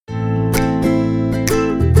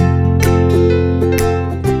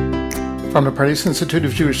From the Pardes Institute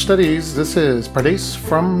of Jewish Studies, this is Pardes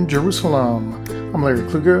from Jerusalem. I'm Larry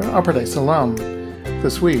Kluger, a Pardes alum.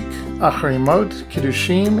 This week, Acharei Mot,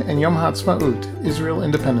 Kiddushim, and Yom HaAtzmaut, Israel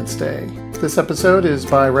Independence Day. This episode is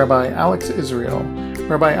by Rabbi Alex Israel.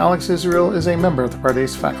 Rabbi Alex Israel is a member of the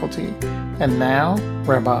Pardes faculty. And now,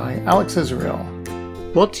 Rabbi Alex Israel.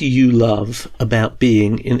 What do you love about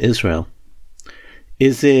being in Israel?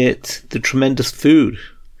 Is it the tremendous food?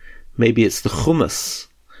 Maybe it's the hummus.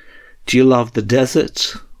 Do you love the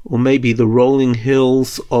desert? Or maybe the rolling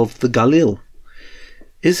hills of the Galil?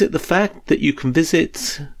 Is it the fact that you can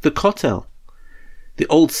visit the Kotel, the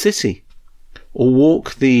old city, or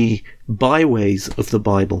walk the byways of the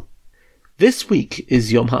Bible? This week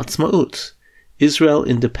is Yom HaAtzmaut, Israel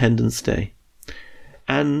Independence Day.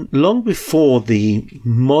 And long before the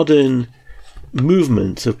modern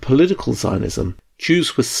movement of political Zionism,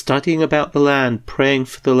 Jews were studying about the land, praying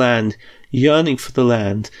for the land, yearning for the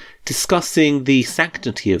land, discussing the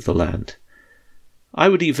sanctity of the land. I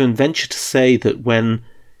would even venture to say that when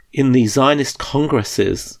in the Zionist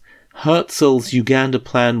congresses Herzl's Uganda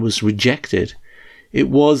plan was rejected, it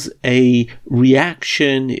was a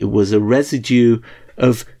reaction, it was a residue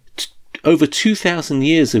of over 2,000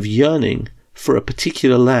 years of yearning for a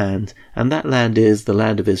particular land, and that land is the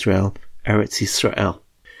land of Israel, Eretz Yisrael.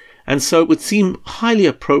 And so it would seem highly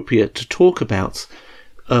appropriate to talk about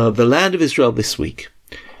the land of Israel this week,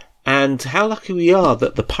 and how lucky we are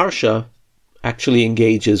that the Parsha actually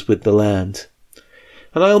engages with the land.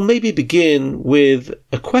 And I'll maybe begin with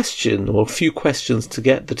a question or a few questions to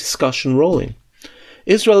get the discussion rolling.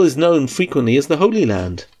 Israel is known frequently as the Holy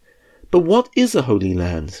Land, but what is a Holy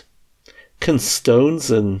Land? Can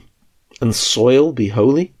stones and soil be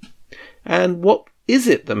holy? And what is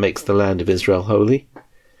it that makes the land of Israel holy?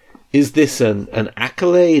 Is this an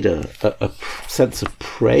accolade, a sense of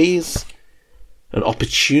praise, an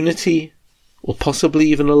opportunity, or possibly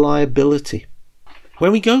even a liability?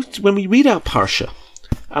 When we read our Parsha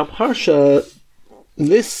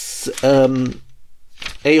lists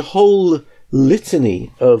a whole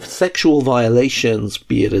litany of sexual violations,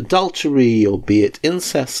 be it adultery or be it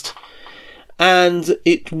incest, and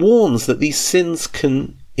it warns that these sins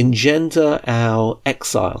can engender our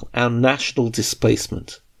exile, our national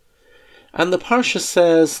displacement. And the Parsha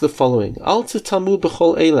says the following: Al tetamu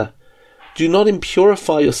b'chol eila. Do not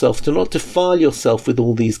impurify yourself, do not defile yourself with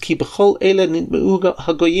all these. Ki b'chol eila nitmeu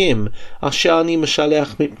hagoyim asher ani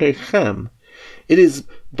mashaleach mipneichem. It is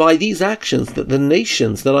by these actions that the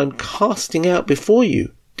nations that I'm casting out before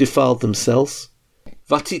you defiled themselves.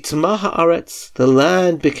 Vatitma haaretz, the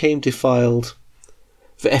land became defiled.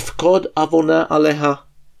 Ve'efkod avona aleha,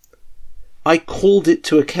 I called it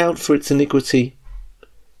to account for its iniquity.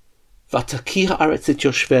 Vataki haaretz et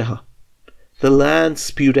yoshveha, the land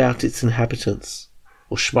spewed out its inhabitants.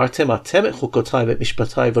 Ushmartem atem et chukotai ve'et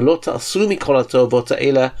mishpatai ve'lo ta'asu mikol hatovot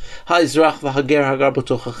ha'ela ha'ezrach v'hager hagar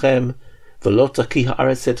b'tochachem ve'lo taki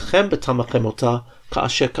haaretz etchem b'tamachem ota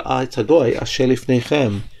ka'asher ka'a et hagoy asher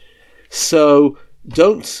lifneichem. So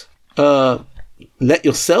don't let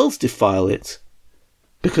yourselves defile it,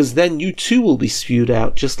 because then you too will be spewed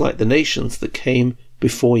out just like the nations that came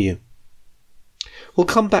before you. We'll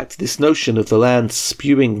come back to this notion of the land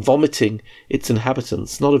spewing, vomiting its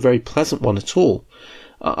inhabitants. Not a very pleasant one at all.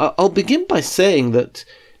 I'll begin by saying that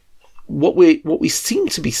what we seem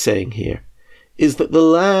to be saying here is that the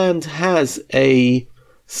land has a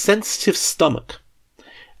sensitive stomach,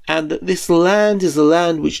 and that this land is a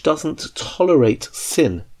land which doesn't tolerate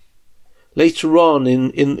sin. Later on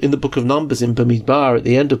in the book of Numbers, in Bamidbar, at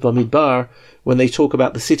the end of Bamidbar, when they talk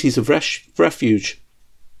about the cities of refuge,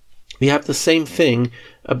 we have the same thing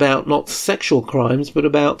about not sexual crimes, but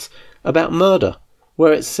about murder,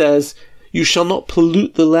 where it says, you shall not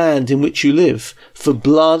pollute the land in which you live, for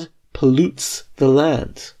blood pollutes the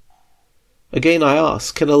land. Again, I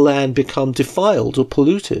ask, can a land become defiled or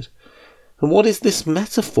polluted? And what is this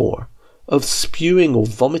metaphor of spewing or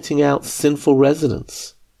vomiting out sinful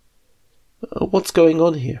residents? What's going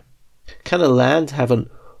on here? Can a land have an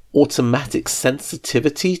automatic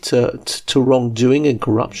sensitivity to wrongdoing and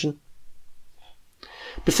corruption?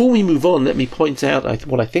 Before we move on, let me point out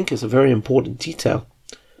what I think is a very important detail.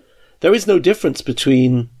 There is no difference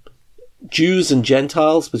between Jews and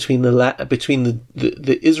Gentiles, between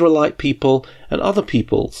the Israelite people and other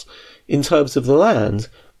peoples in terms of the land.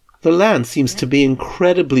 The land seems to be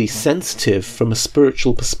incredibly sensitive from a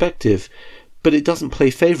spiritual perspective, but it doesn't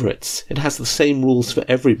play favorites. It has the same rules for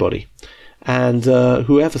everybody, and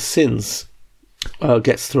whoever sins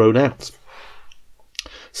gets thrown out.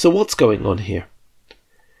 So what's going on here?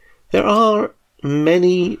 There are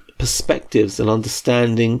many perspectives and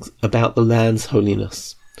understandings about the land's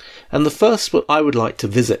holiness. And the first, what I would like to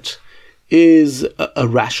visit, is a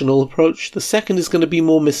rational approach. The second is going to be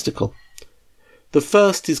more mystical. The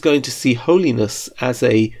first is going to see holiness as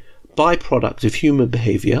a byproduct of human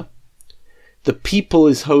behavior. The people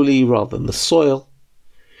is holy rather than the soil.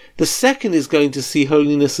 The second is going to see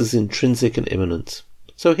holiness as intrinsic and immanent.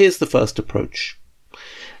 So here's the first approach.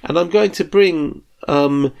 And I'm going to bring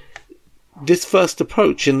this first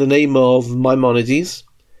approach in the name of Maimonides.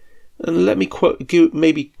 And let me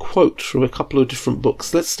quote from a couple of different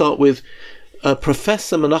books. Let's start with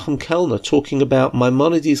Professor Menachem Kellner talking about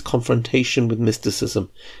Maimonides' confrontation with mysticism.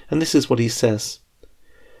 And this is what he says.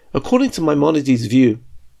 According to Maimonides' view,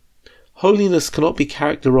 holiness cannot be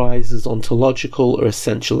characterized as ontological or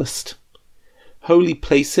essentialist. Holy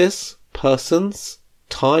places, persons,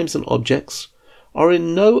 times and objects are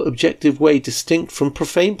in no objective way distinct from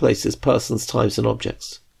profane places, persons, times and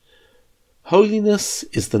objects. Holiness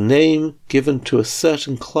is the name given to a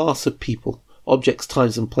certain class of people, objects,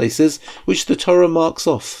 times and places, which the Torah marks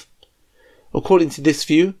off. According to this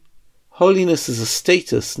view, holiness is a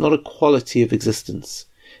status, not a quality of existence.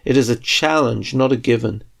 It is a challenge, not a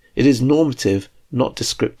given. It is normative, not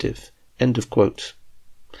descriptive. End of quote.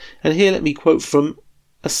 And here let me quote from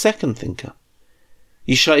a second thinker,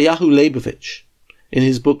 Yeshayahu Leibovich, in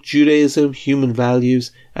his book Judaism, Human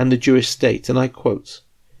Values, and the Jewish State, and I quote,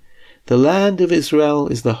 "The land of Israel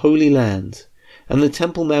is the holy land, and the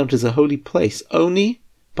Temple Mount is a holy place only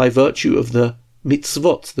by virtue of the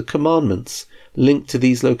mitzvot, the commandments, linked to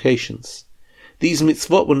these locations. These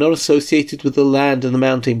mitzvot were not associated with the land and the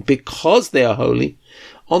mountain because they are holy.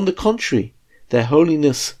 On the contrary, their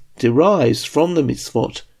holiness derives from the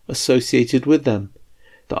mitzvot associated with them.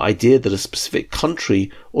 The idea that a specific country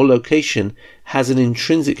or location has an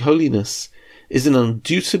intrinsic holiness is an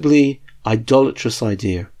undoubtedly idolatrous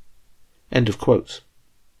idea." End of quote.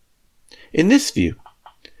 In this view,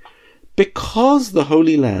 because the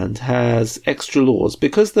Holy Land has extra laws,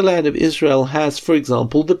 because the land of Israel has, for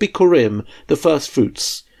example, the Bikurim, the first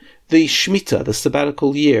fruits, the Shemitah, the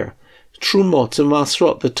sabbatical year, Trumot and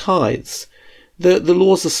Masrot, the tithes, the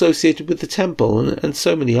laws associated with the temple, and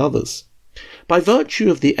so many others. By virtue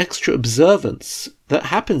of the extra observance that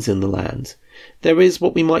happens in the land, there is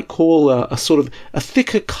what we might call a sort of a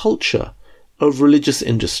thicker culture of religious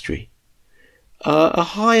industry. A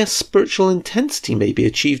higher spiritual intensity may be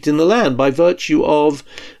achieved in the land by virtue of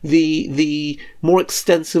the more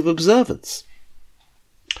extensive observance.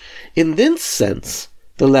 In this sense,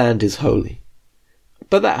 the land is holy.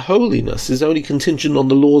 But that holiness is only contingent on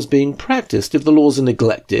the laws being practiced. If the laws are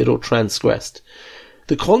neglected or transgressed,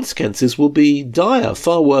 the consequences will be dire,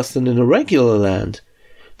 far worse than in a regular land.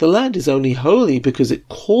 The land is only holy because it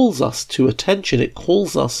calls us to attention, it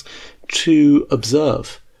calls us to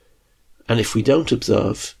observe. And if we don't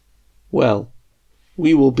observe, well,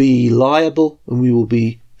 we will be liable and we will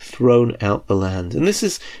be thrown out the land. And this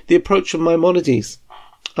is the approach of Maimonides.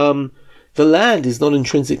 The land is not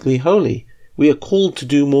intrinsically holy. We are called to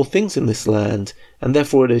do more things in this land, and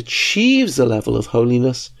therefore it achieves a level of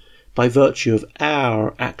holiness by virtue of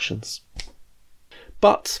our actions.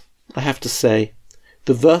 But, I have to say,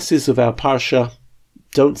 the verses of our parsha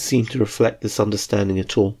don't seem to reflect this understanding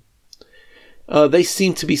at all. They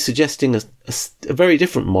seem to be suggesting a very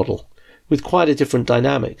different model, with quite a different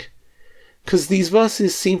dynamic. Because these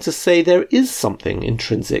verses seem to say there is something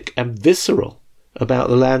intrinsic and visceral about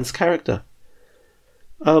the land's character.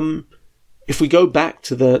 If we go back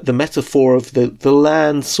to the metaphor of the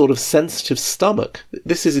land's sort of sensitive stomach,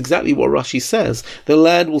 this is exactly what Rashi says. The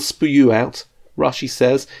land will spew you out, Rashi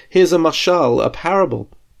says. Here's a mashal, a parable.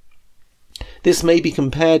 This may be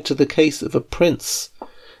compared to the case of a prince,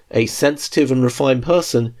 a sensitive and refined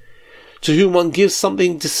person, to whom one gives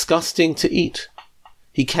something disgusting to eat.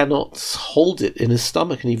 He cannot hold it in his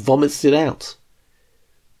stomach and he vomits it out.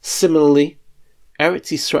 Similarly,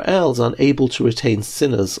 Eretz Yisrael is unable to retain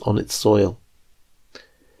sinners on its soil.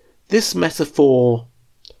 This metaphor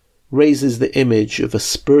raises the image of a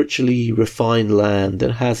spiritually refined land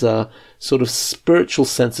that has a sort of spiritual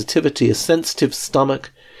sensitivity, a sensitive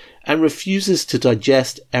stomach, and refuses to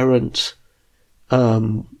digest errant,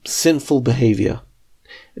 sinful behavior.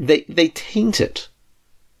 They taint it.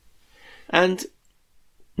 And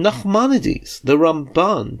Nachmanides, the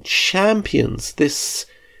Ramban, champions this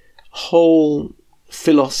whole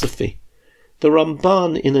philosophy. The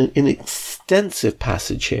Ramban, in an extensive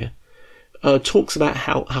passage here, talks about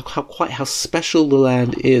how special the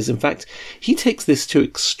land is. In fact, he takes this to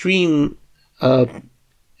extreme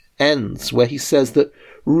ends, where he says that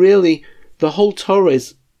really the whole Torah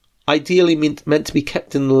is ideally meant to be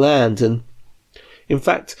kept in the land. And in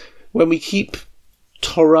fact, when we keep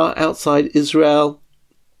Torah outside Israel,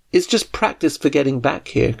 it's just practice for getting back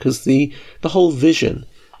here, because the whole vision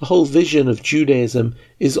of Judaism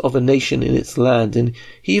is of a nation in its land. And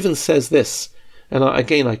he even says this, and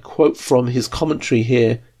I quote from his commentary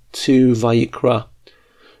here to Vayikra.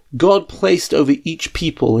 God placed over each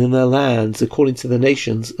people in their lands, according to the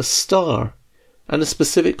nations, a star and a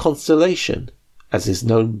specific constellation, as is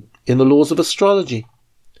known in the laws of astrology.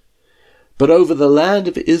 But over the land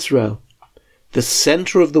of Israel, the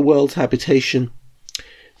center of the world's habitation,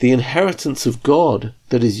 the inheritance of God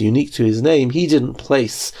that is unique to his name, he didn't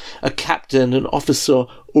place a captain, an officer,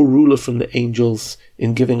 or ruler from the angels in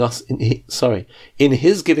his giving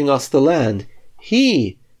us the land.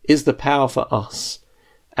 He is the power for us,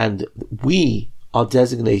 and we are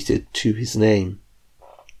designated to his name.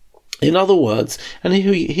 In other words, and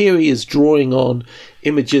here he is drawing on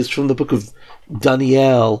images from the book of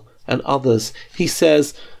Daniel and others. He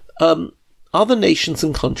says, other nations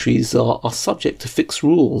and countries are subject to fixed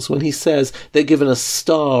rules. When he says they're given a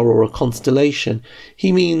star or a constellation,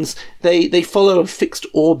 he means they follow a fixed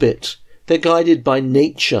orbit. They're guided by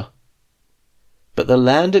nature. But the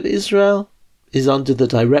land of Israel is under the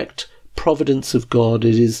direct providence of God.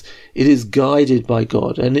 It is guided by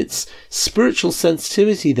God, and its spiritual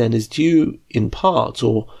sensitivity then is due in part,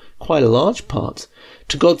 or quite a large part,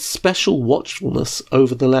 to God's special watchfulness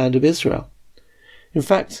over the land of Israel. In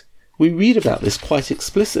fact, we read about this quite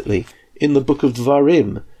explicitly in the book of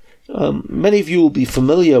Dvarim. Many of you will be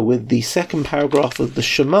familiar with the second paragraph of the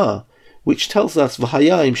Shema, which tells us,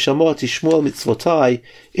 V'hayim shamot tishmor mitzvotai,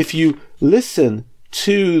 if you listen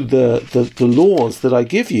to the laws that I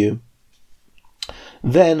give you,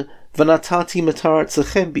 then v'natati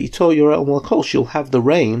mataratzachem b'ito yorel malkosh, you'll have the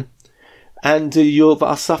rain, and you'll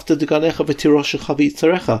v'asafta deganecha v'tiroshecha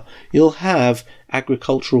v'yitzarecha, you'll have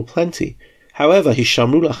agricultural plenty. However,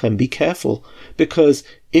 hishamru lachem, be careful, because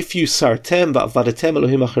if you sartem v'avadetem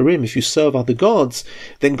Elohim acharim, if you serve other gods,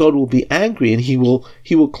 then God will be angry, and he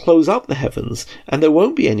will close up the heavens, and there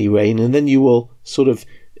won't be any rain, and then you will sort of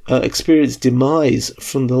experience demise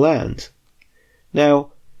from the land.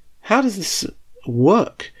 Now, how does this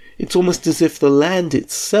work? It's almost as if the land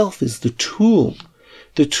itself is the tool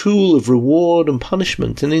of reward and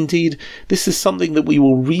punishment. And indeed, this is something that we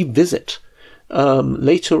will revisit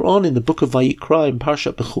later on in the book of Vayikra, in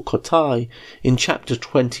Parshat Bechukotai, in chapter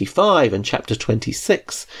 25 and chapter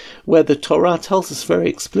 26, where the Torah tells us very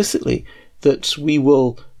explicitly that we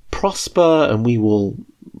will prosper and we will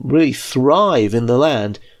really thrive in the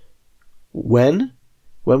land when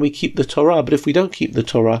we keep the Torah. But if we don't keep the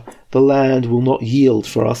Torah, the land will not yield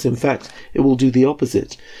for us. In fact, it will do the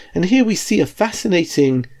opposite. And here we see a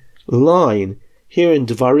fascinating line here in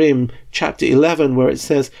Devarim chapter 11, where it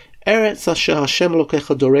says, Eretz asher Hashem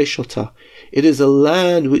Elokecha doresh ota, it is a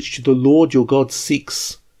land which the Lord your God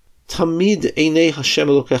seeks. Tamid einei Hashem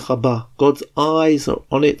Elokecha ba, God's eyes are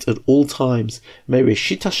on it at all times.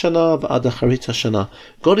 Mereshit hashana v'ad acharit hashana,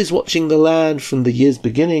 God is watching the land from the year's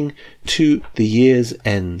beginning to the year's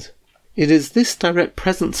end. It is this direct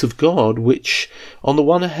presence of God which, on the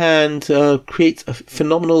one hand, creates a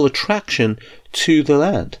phenomenal attraction to the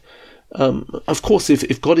land. Of course,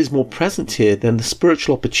 if God is more present here, then the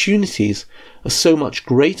spiritual opportunities are so much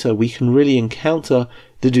greater. We can really encounter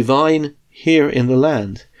the divine here in the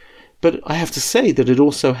land. But I have to say that it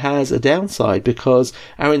also has a downside, because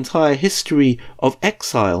our entire history of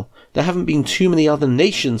exile, there haven't been too many other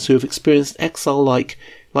nations who have experienced exile like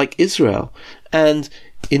Israel. And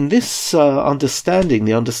in this understanding,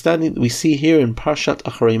 the understanding that we see here in Parshat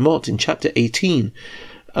Acharei Mot in chapter 18,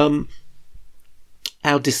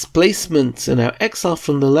 our displacement and our exile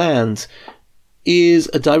from the land is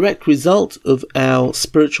a direct result of our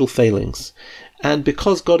spiritual failings. And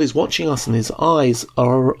because God is watching us and his eyes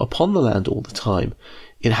are upon the land all the time,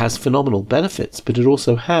 it has phenomenal benefits, but it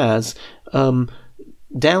also has downsides,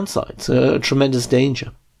 tremendous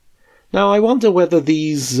danger. Now, I wonder whether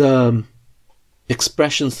these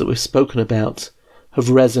expressions that we've spoken about have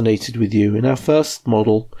resonated with you. In our first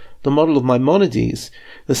model, the model of Maimonides,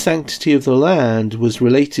 the sanctity of the land was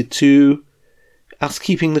related to us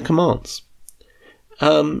keeping the commands.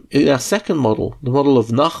 In our second model, the model of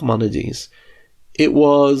Nachmanides, it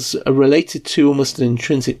was related to almost an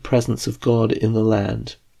intrinsic presence of God in the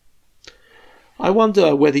land. I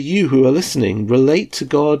wonder whether you who are listening relate to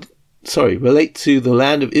the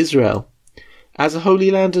land of Israel as a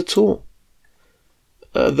holy land at all.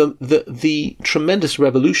 The tremendous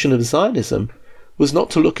revolution of Zionism was not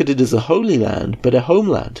to look at it as a holy land, but a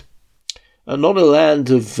homeland. Not a land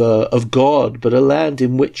of God, but a land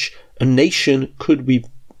in which a nation could be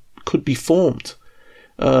formed.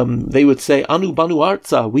 They would say, Anu banu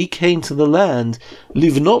arza, we came to the land,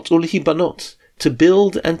 livnot ul hibanot, to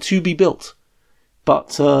build and to be built. But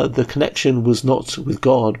the connection was not with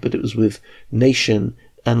God, but it was with nation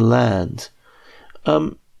and land.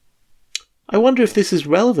 I wonder if this is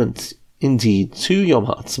relevant indeed to Yom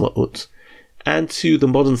HaAtzmaut and to the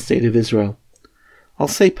modern state of Israel. I'll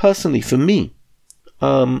say personally, for me,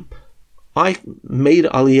 I made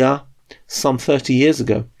Aliyah some 30 years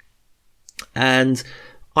ago, and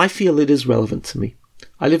I feel it is relevant to me.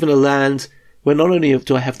 I live in a land where not only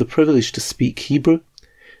do I have the privilege to speak Hebrew,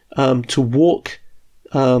 to walk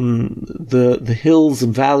the hills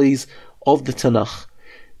and valleys of the Tanakh,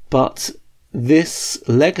 but this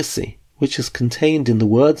legacy, which is contained in the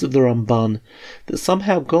words of the Ramban, that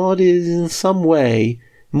somehow God is in some way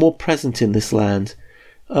more present in this land,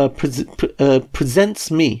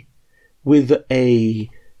 presents me with a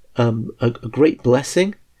great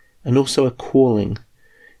blessing and also a calling.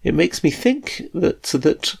 It makes me think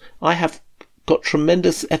that I have got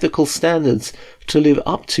tremendous ethical standards to live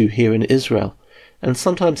up to here in Israel. And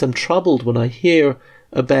sometimes I'm troubled when I hear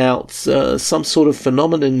about some sort of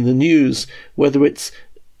phenomenon in the news, whether it's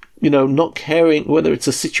not caring, whether it's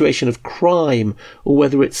a situation of crime or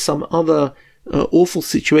whether it's some other awful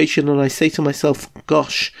situation, and I say to myself,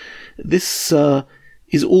 gosh, this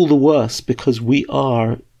is all the worse because we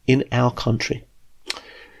are in our country.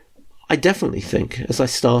 I definitely think, as I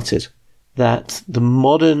started, that the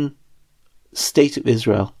modern state of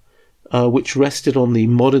Israel, which rested on the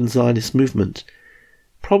modern Zionist movement,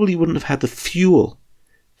 probably wouldn't have had the fuel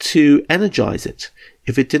to energize it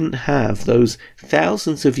if it didn't have those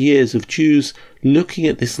thousands of years of Jews looking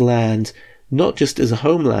at this land not just as a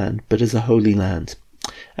homeland, but as a holy land.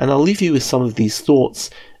 And I'll leave you with some of these thoughts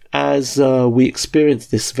as we experience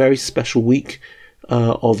this very special week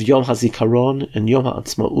of Yom HaZikaron and Yom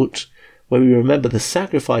HaAtzmaut, where we remember the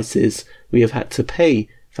sacrifices we have had to pay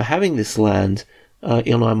for having this land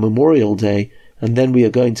on our Memorial Day, and then we are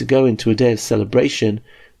going to go into a day of celebration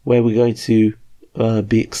where we're going to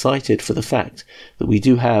be excited for the fact that we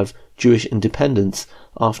do have Jewish independence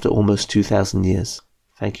after almost 2,000 years.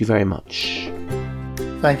 Thank you very much.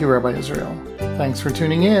 Thank you, Rabbi Israel. Thanks for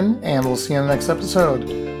tuning in, and we'll see you in the next episode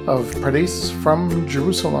of Pardes from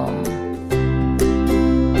Jerusalem.